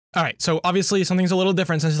All right, so obviously something's a little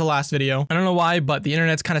different since the last video. I don't know why, but the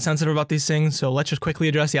internet's kind of sensitive about these things, so let's just quickly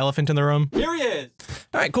address the elephant in the room. Period.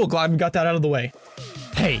 All right, cool. Glad we got that out of the way.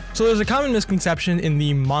 Hey, so there's a common misconception in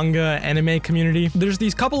the manga anime community. There's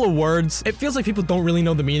these couple of words it feels like people don't really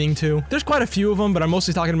know the meaning to. There's quite a few of them, but I'm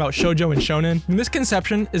mostly talking about shoujo and shonen. The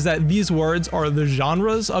misconception is that these words are the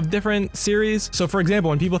genres of different series. So for example,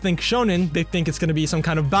 when people think shonen, they think it's going to be some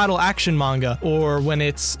kind of battle action manga, or when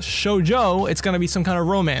it's shoujo, it's going to be some kind of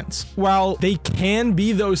romance. While they can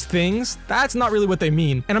be those things, that's not really what they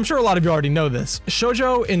mean. And I'm sure a lot of you already know this.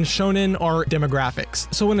 Shoujo and shonen are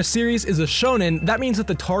demographics. So when a series is a shonen, that means that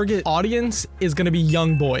the target audience is going to be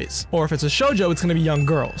young boys, or if it's a shoujo, it's going to be young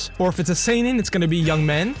girls, or if it's a seinen, it's going to be young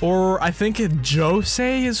men, or I think a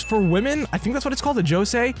josei is for women. I think that's what it's called, a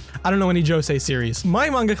josei. I don't know any josei series. My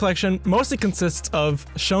manga collection mostly consists of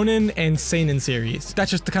shonen and seinen series.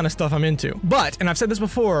 That's just the kind of stuff I'm into. But, and I've said this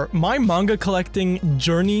before, my manga collecting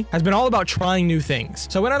journey has been all about trying new things.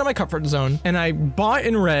 So I went out of my comfort zone and I bought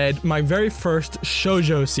and read my very first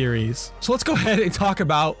shoujo series. So let's go ahead and talk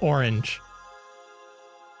about Orange.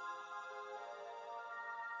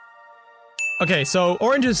 Okay, so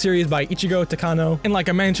Orange is a series by Ichigo Takano, and like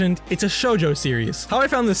I mentioned, it's a shoujo series. How I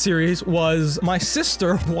found this series was my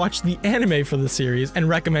sister watched the anime for the series and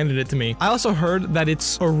recommended it to me. I also heard that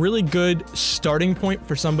it's a really good starting point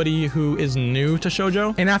for somebody who is new to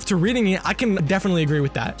shoujo, and after reading it, I can definitely agree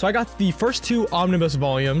with that. So I got the first two omnibus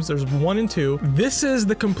volumes. There's 1 and 2. This is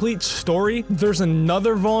the complete story. There's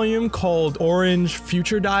another volume called Orange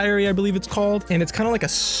Future Diary, I believe it's called, and it's kind of like a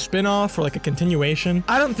spin-off or like a continuation.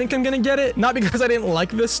 I don't think I'm gonna get it, not because I didn't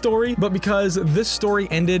like this story, but because this story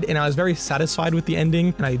ended and I was very satisfied with the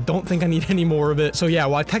ending, and I don't think I need any more of it. So yeah,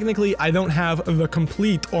 while technically I don't have the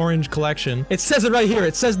complete Orange collection, it says it right here.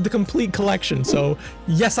 It says the complete collection, so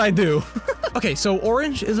yes, I do. Okay, so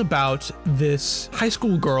Orange is about this high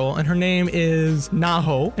school girl, and her name is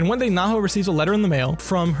Naho. And one day Naho receives a letter in the mail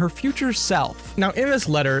from her future self. Now in this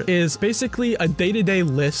letter is basically a day-to-day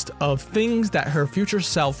list of things that her future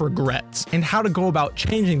self regrets and how to go about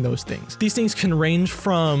changing those things. These things can range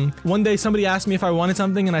from one day somebody asked me if I wanted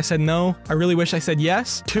something and I said no, I really wish I said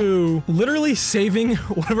yes, to literally saving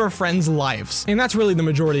one of her friends' lives. And that's really the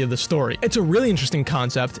majority of the story. It's a really interesting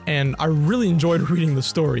concept, and I really enjoyed reading the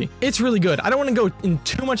story. It's really good. I don't want to go in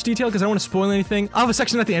too much detail because I don't want to spoil anything. I'll have a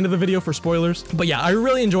section at the end of the video for spoilers. But yeah, I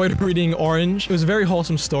really enjoyed reading Orange. It was a very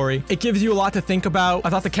wholesome story. It gives you a lot to think about. I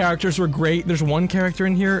thought the characters were great. There's one character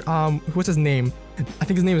in here, what's his name? I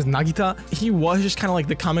think his name is Nagita. He was just kind of like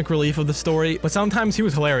the comic relief of the story, but sometimes he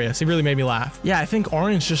was hilarious. He really made me laugh. Yeah, I think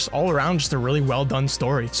Orange just all around just a really well done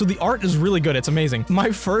story. So the art is really good. It's amazing.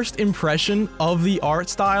 My first impression of the art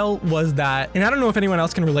style was that, and I don't know if anyone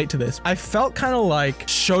else can relate to this, I felt kind of like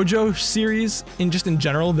shoujo series in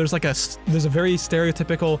general. There's a very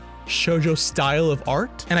stereotypical shoujo style of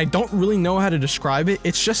art, and I don't really know how to describe it.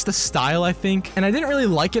 It's just the style, I think, and I didn't really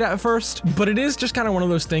like it at first, but it is just kind of one of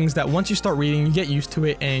those things that once you start reading, you get used to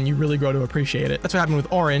it and you really grow to appreciate it. That's what happened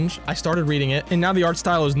with Orange. I started reading it and now the art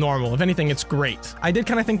style is normal. If anything, it's great. I did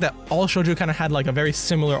kind of think that all shoujo kind of had like a very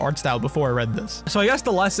similar art style before I read this. So I guess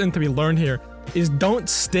the lesson to be learned here is don't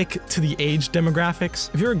stick to the age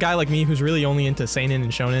demographics. If you're a guy like me who's really only into seinen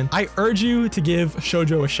and shonen, I urge you to give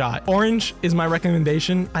shoujo a shot. Orange is my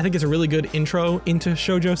recommendation. I think it's a really good intro into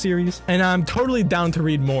shoujo series, and I'm totally down to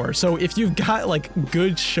read more. So if you've got like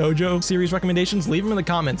good shoujo series recommendations, leave them in the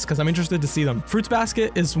comments because I'm interested to see them. Fruits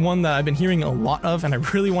Basket is one that I've been hearing a lot of and I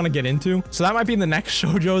really want to get into, so that might be the next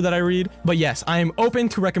shoujo that I read. But yes, I am open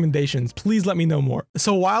to recommendations. Please let me know more.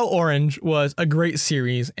 So while Orange was a great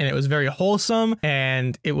series and it was very wholesome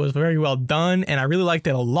and it was very well done and I really liked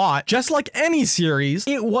it a lot, just like any series,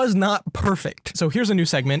 it was not perfect. So here's a new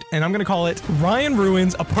segment, and I'm gonna call it Ryan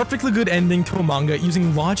Ruins a Perfectly Good Ending to a Manga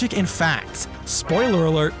Using Logic and Facts. Spoiler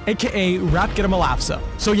alert, aka Rap Get 'em a Lapsa.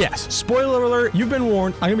 So yes, spoiler alert, you've been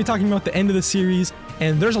warned. I'm gonna be talking about the end of the series,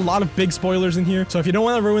 and there's a lot of big spoilers in here. So if you don't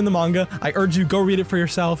want to ruin the manga, I urge you go read it for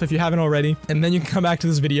yourself if you haven't already, and then you can come back to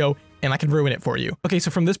this video and I can ruin it for you. Okay, so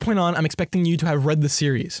from this point on, I'm expecting you to have read the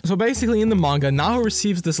series. So basically in the manga, Naho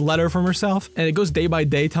receives this letter from herself, and it goes day by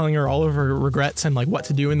day telling her all of her regrets and like what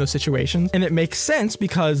to do in those situations. And it makes sense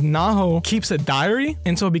because Naho keeps a diary,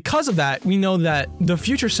 and so because of that, we know that the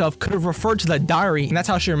future self could have referred to that diary, and that's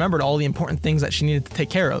how she remembered all the important things that she needed to take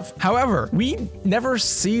care of. However, we never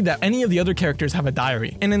see that any of the other characters have a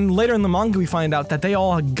diary. And then later in the manga, we find out that they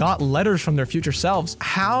all got letters from their future selves.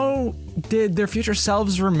 How did their future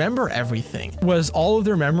selves remember everything? Was all of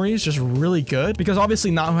their memories just really good? Because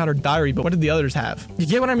obviously Naho had her diary, but what did the others have? You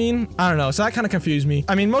get what I mean? I don't know. So that kind of confused me.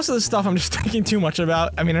 I mean, most of this stuff I'm just thinking too much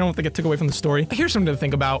about. I mean, I don't think it took away from the story. Here's something to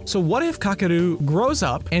think about. So what if Kakeru grows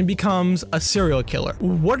up and becomes a serial killer?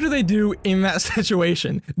 What do they do in that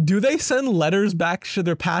situation? Do they send letters back to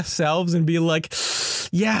their past selves and be like,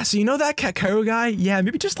 yeah, so you know that Kakeru guy? Yeah,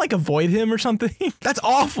 maybe just like avoid him or something. That's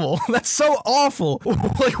awful. That's so awful.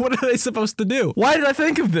 Like, what are they supposed to do? Why did I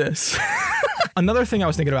think of this? Another thing I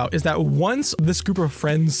was thinking about is that once this group of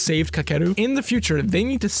friends saved Kakeru, in the future, they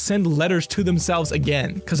need to send letters to themselves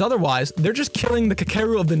again, because otherwise they're just killing the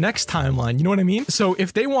Kakeru of the next timeline. You know what I mean? So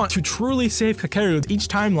if they want to truly save Kakeru, each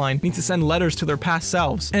timeline needs to send letters to their past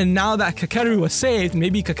selves. And now that Kakeru was saved,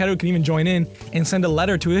 maybe Kakeru can even join in and send a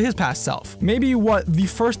letter to his past self. Maybe what the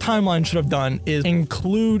first timeline should have done is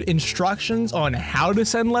include instructions on how to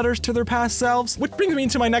send letters to their past selves, which brings me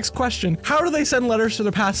to my next question. How do they send letters to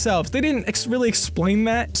their past selves? They didn't really explain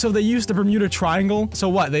that. So they used the Bermuda Triangle. So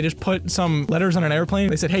what? They just put some letters on an airplane.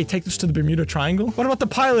 They said, hey, take this to the Bermuda Triangle. What about the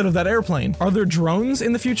pilot of that airplane? Are there drones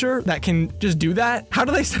in the future that can just do that? How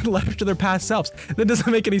do they send letters to their past selves? That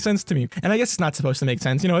doesn't make any sense to me. And I guess it's not supposed to make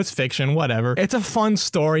sense. You know, it's fiction, whatever. It's a fun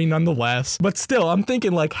story nonetheless. But still, I'm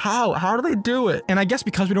thinking like, how do they do it? And I guess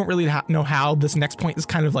because we don't really know how, this next point is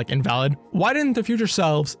kind of like invalid. Why didn't the future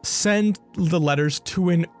selves send the letters to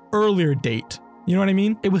an earlier date? You know what I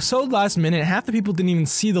mean? It was so last minute, half the people didn't even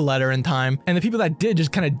see the letter in time, and the people that did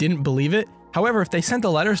just kind of didn't believe it. However, if they sent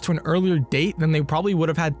the letters to an earlier date, then they probably would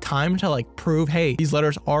have had time to like prove, hey, these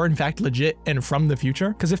letters are in fact legit and from the future.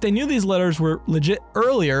 Because if they knew these letters were legit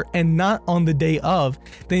earlier and not on the day of,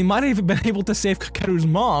 they might have been able to save Kakeru's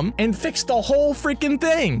mom and fix the whole freaking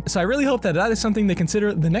thing. So I really hope that that is something they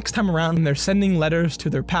consider the next time around when they're sending letters to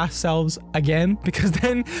their past selves again, because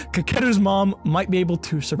then Kakeru's mom might be able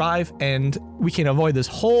to survive and we can avoid this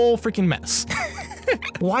whole freaking mess.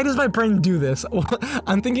 Why does my brain do this?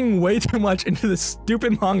 I'm thinking way too much into this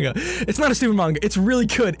stupid manga. It's not a stupid manga. It's really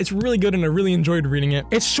good. It's really good and I really enjoyed reading it.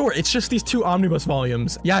 It's short. It's just these 2 omnibus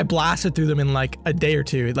volumes. Yeah, I blasted through them in like a day or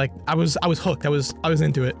 2. Like I was hooked. I was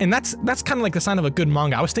into it. And that's kind of like the sign of a good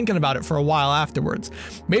manga. I was thinking about it for a while afterwards.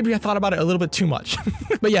 Maybe I thought about it a little bit too much.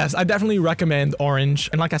 But yes, I definitely recommend Orange.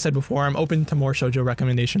 And like I said before, I'm open to more shoujo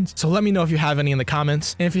recommendations. So let me know if you have any in the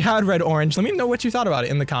comments. And if you had read Orange, let me know what you thought about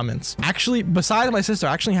it in the comments. Actually, besides my sister,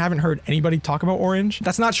 I actually haven't heard anybody talk about Orange.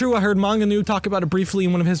 That's not true. I heard Manga Noob talk about it briefly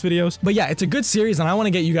in one of his videos. But yeah, it's a good series and I want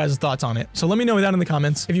to get you guys' thoughts on it. So let me know down in the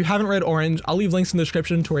comments. If you haven't read Orange, I'll leave links in the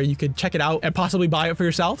description to where you could check it out and possibly buy it for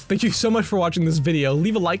yourself. Thank you so much for watching this video.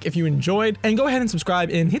 Leave a like if you enjoyed and go ahead and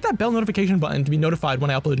subscribe and hit that bell notification button to be notified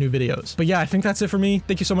when I upload new videos. But yeah, I think that's it for me.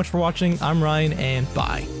 Thank you so much for watching. I'm Ryan and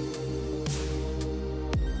bye.